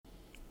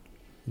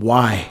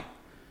Why?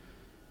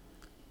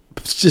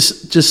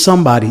 Just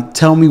somebody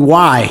tell me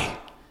why.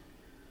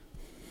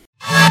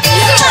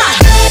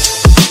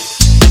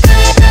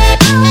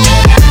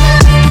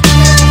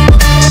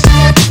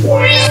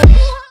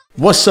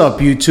 What's up,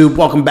 YouTube?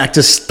 Welcome back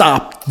to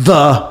Stop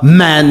the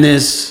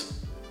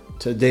Madness.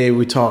 Today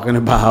we're talking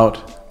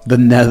about the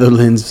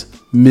Netherlands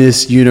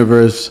Miss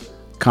Universe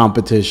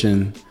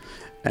competition.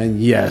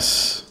 And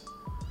yes,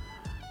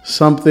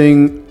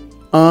 something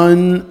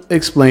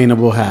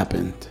unexplainable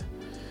happened.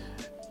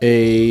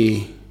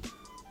 A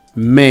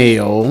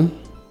male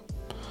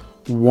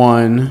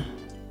won,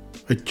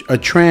 a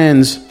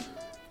trans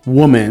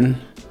woman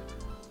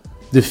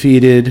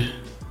defeated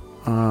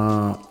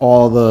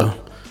all the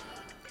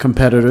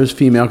competitors,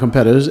 female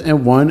competitors,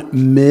 and won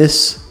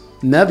Miss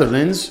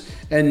Netherlands,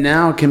 and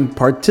now can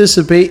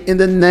participate in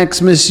the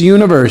next Miss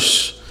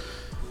Universe.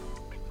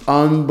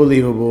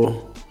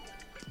 Unbelievable.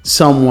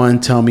 Someone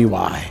tell me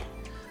why.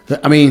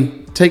 I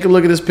mean, take a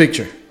look at this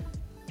picture.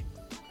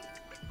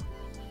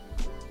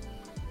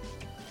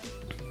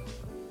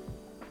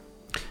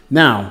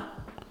 Now,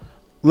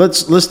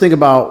 let's think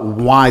about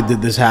why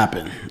did this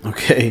happen.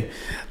 Okay,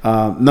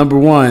 number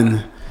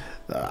one,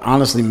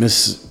 honestly,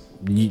 Miss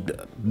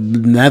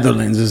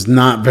Netherlands is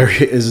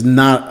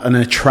not an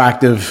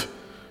attractive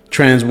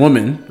trans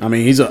woman. I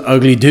mean, he's an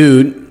ugly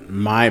dude, in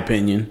my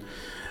opinion.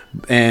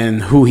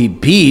 And who he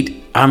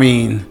beat, I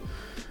mean,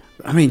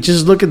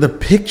 just look at the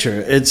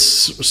picture. It's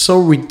so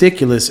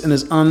ridiculous, and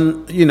it's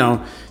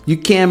you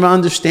can't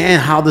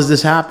understand how does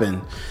this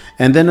happen.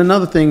 And then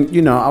another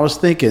thing, I was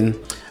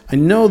thinking, I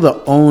know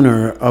the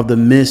owner of the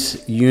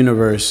Miss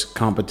Universe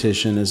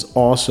competition is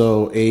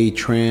also a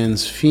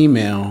trans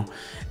female,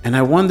 and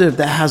I wonder if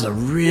that has a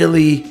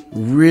really,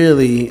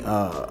 really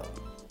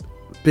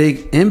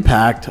big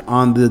impact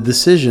on the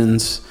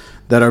decisions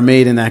that are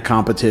made in that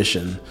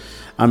competition.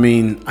 I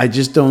mean, I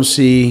just don't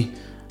see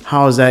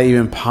how is that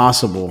even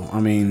possible. I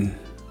mean,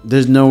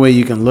 there's no way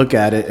you can look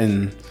at it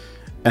and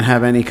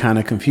have any kind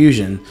of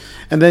confusion.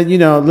 And then,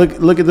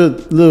 look at the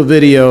little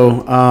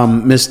video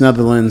Miss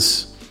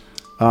Netherlands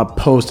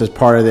post as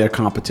part of their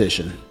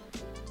competition.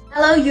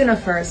 Hello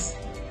Universe,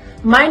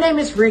 my name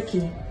is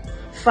Ricky,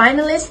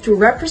 finalist to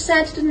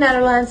represent the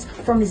Netherlands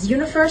for Miss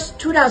Universe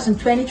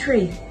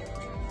 2023.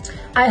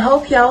 I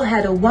hope y'all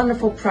had a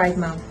wonderful Pride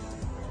Month.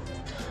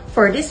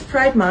 For this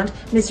Pride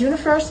Month, Miss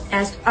Universe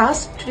asked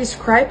us to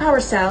describe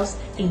ourselves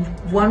in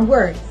one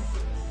word.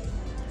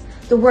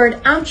 The word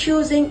I'm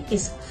choosing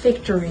is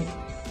victory.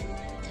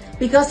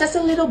 Because as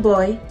a little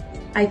boy,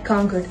 I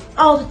conquered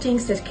all the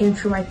things that came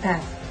through my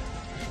path.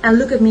 And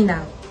look at me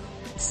now,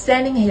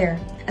 standing here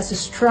as a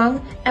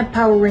strong,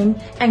 empowering,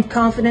 and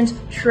confident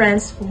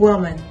trans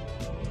woman.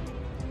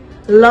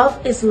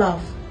 Love is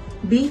love.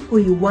 Be who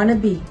you want to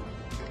be.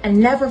 And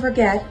never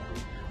forget,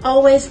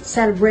 always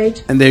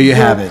celebrate. And there you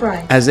have it.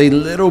 Pride. As a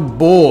little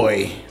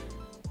boy,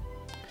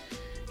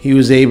 he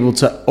was able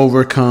to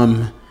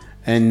overcome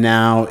and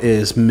now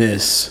is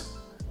Miss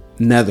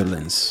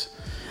Netherlands.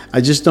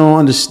 I just don't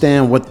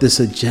understand what this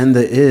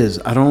agenda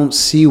is. I don't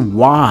see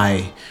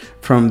why.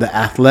 From the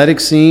athletic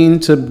scene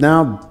to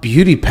now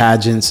beauty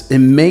pageants, it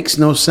makes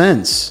no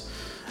sense.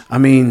 I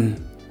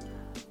mean,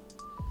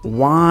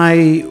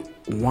 why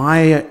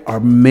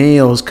are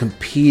males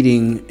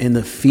competing in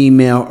the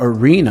female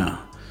arena?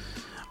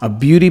 A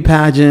beauty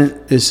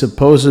pageant is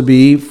supposed to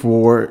be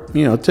for,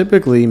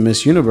 typically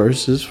Miss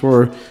Universe is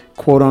for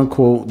quote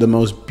unquote the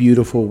most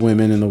beautiful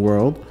women in the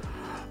world,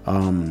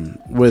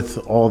 with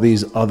all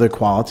these other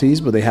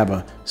qualities, but they have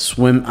a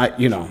swim. I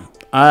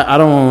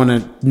don't want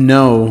to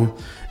know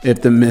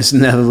if the Miss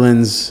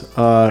Netherlands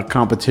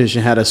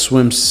competition had a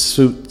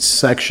swimsuit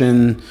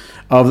section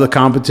of the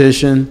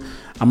competition.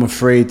 I'm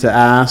afraid to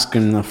ask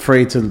and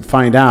afraid to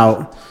find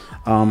out.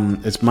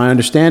 It's my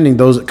understanding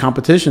those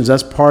competitions,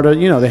 that's part of,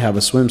 they have a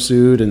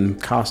swimsuit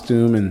and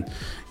costume and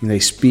they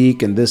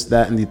speak and this,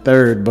 that, and the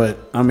third. But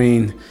I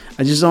mean,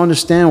 I just don't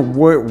understand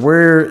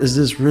where is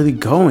this really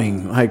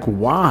going? Like,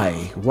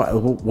 why?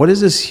 What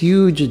is this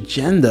huge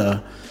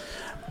agenda,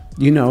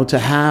 to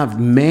have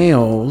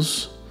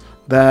males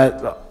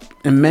that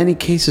in many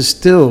cases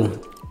still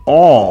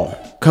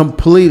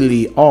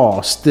completely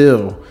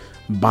still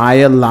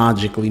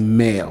biologically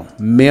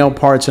male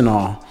parts and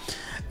all.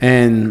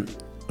 And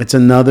it's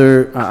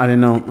another, I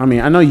don't know. I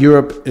mean, I know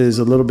Europe is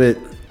a little bit,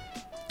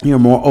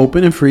 more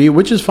open and free,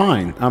 which is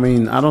fine. I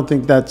mean, I don't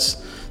think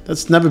that's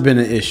never been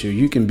an issue.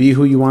 You can be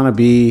who you want to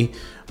be,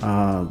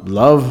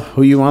 love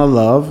who you want to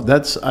love.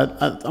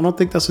 I don't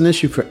think that's an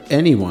issue for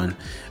anyone,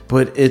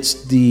 but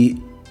it's the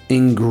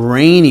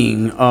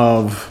ingraining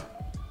of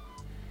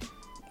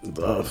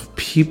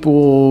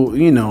people,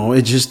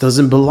 it just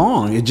doesn't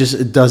belong.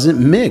 It doesn't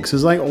mix.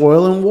 It's like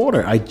oil and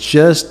water. I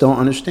just don't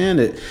understand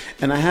it.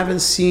 And I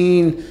haven't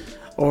seen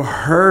or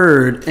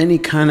heard any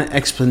kind of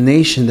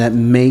explanation that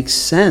makes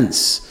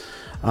sense.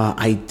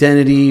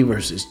 Identity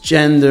versus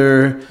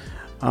gender.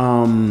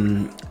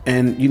 And,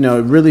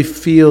 it really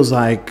feels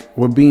like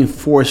we're being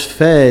force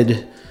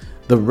fed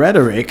the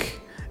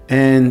rhetoric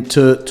And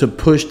to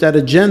push that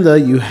agenda,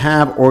 you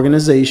have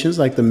organizations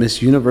like the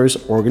Miss Universe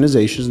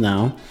organizations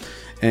now.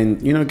 And,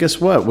 guess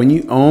what? When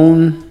you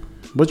own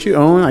what you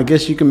own, I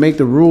guess you can make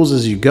the rules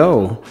as you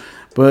go.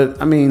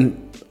 But, I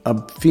mean,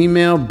 a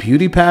female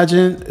beauty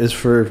pageant is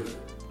for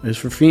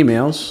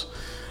females.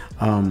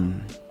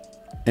 And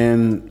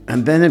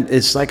then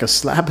it's like a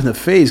slap in the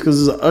face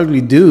because it's an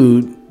ugly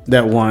dude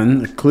that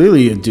won,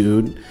 clearly a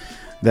dude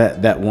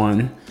that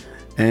won.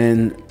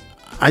 And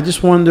I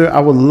just wonder, I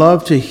would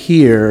love to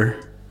hear,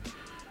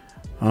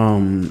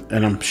 and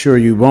I'm sure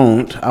you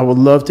won't, I would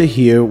love to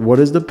hear what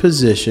is the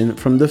position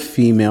from the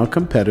female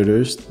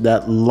competitors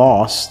that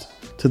lost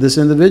to this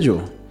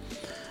individual.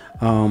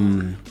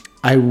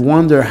 I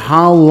wonder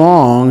how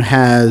long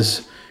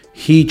has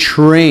he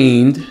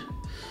trained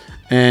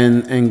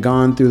and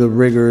gone through the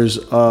rigors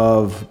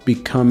of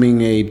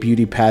becoming a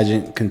beauty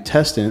pageant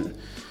contestant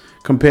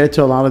compared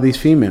to a lot of these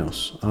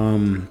females.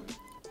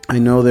 I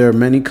know there are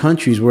many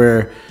countries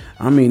where,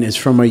 it's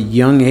from a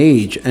young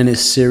age and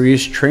it's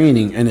serious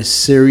training and it's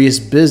serious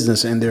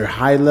business and they're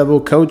high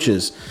level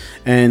coaches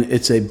and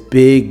it's a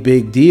big,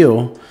 big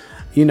deal.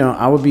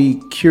 I would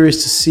be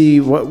curious to see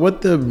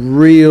what the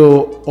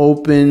real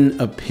open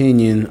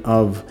opinion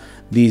of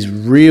these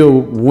real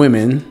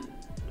women,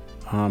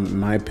 in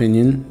my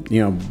opinion,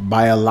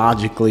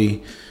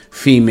 biologically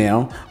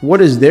female,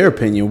 what is their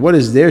opinion? What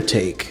is their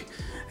take?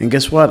 And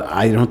guess what?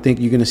 I don't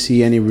think you're going to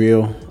see any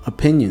real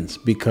opinions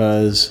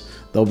because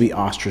they'll be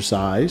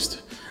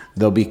ostracized.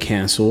 They'll be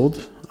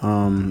canceled,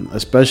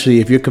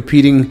 especially if you're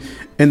competing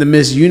in the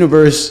Miss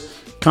Universe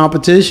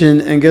competition.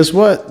 And guess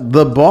what?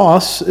 The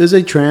boss is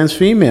a trans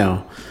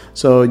female.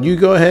 So you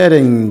go ahead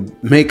and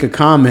make a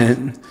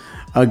comment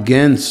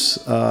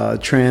against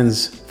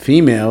trans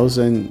females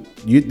and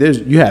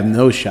you have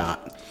no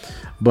shot.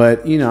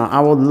 But, I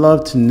would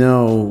love to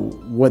know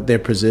what their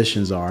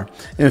positions are.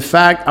 In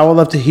fact, I would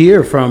love to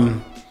hear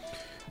from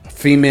a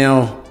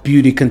female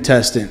beauty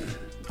contestant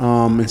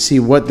and see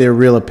what their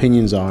real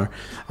opinions are.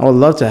 I would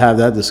love to have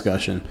that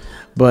discussion.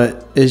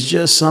 But it's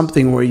just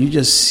something where you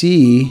just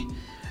see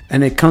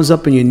and it comes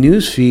up in your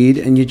news feed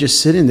and you're just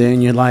sitting there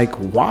and you're like,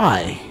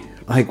 why?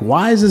 Like,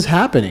 why is this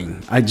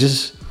happening?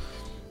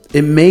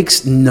 It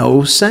makes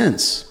no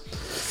sense.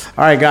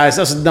 All right, guys,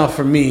 that's enough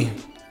for me.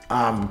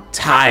 I'm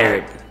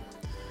tired.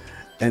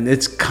 And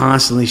it's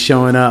constantly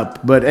showing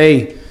up. But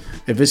hey,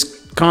 if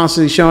it's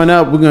constantly showing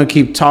up, we're going to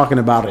keep talking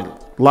about it.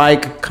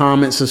 Like,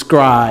 comment,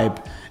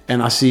 subscribe,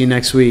 and I'll see you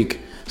next week.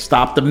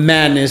 Stop the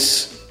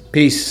madness.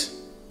 Peace.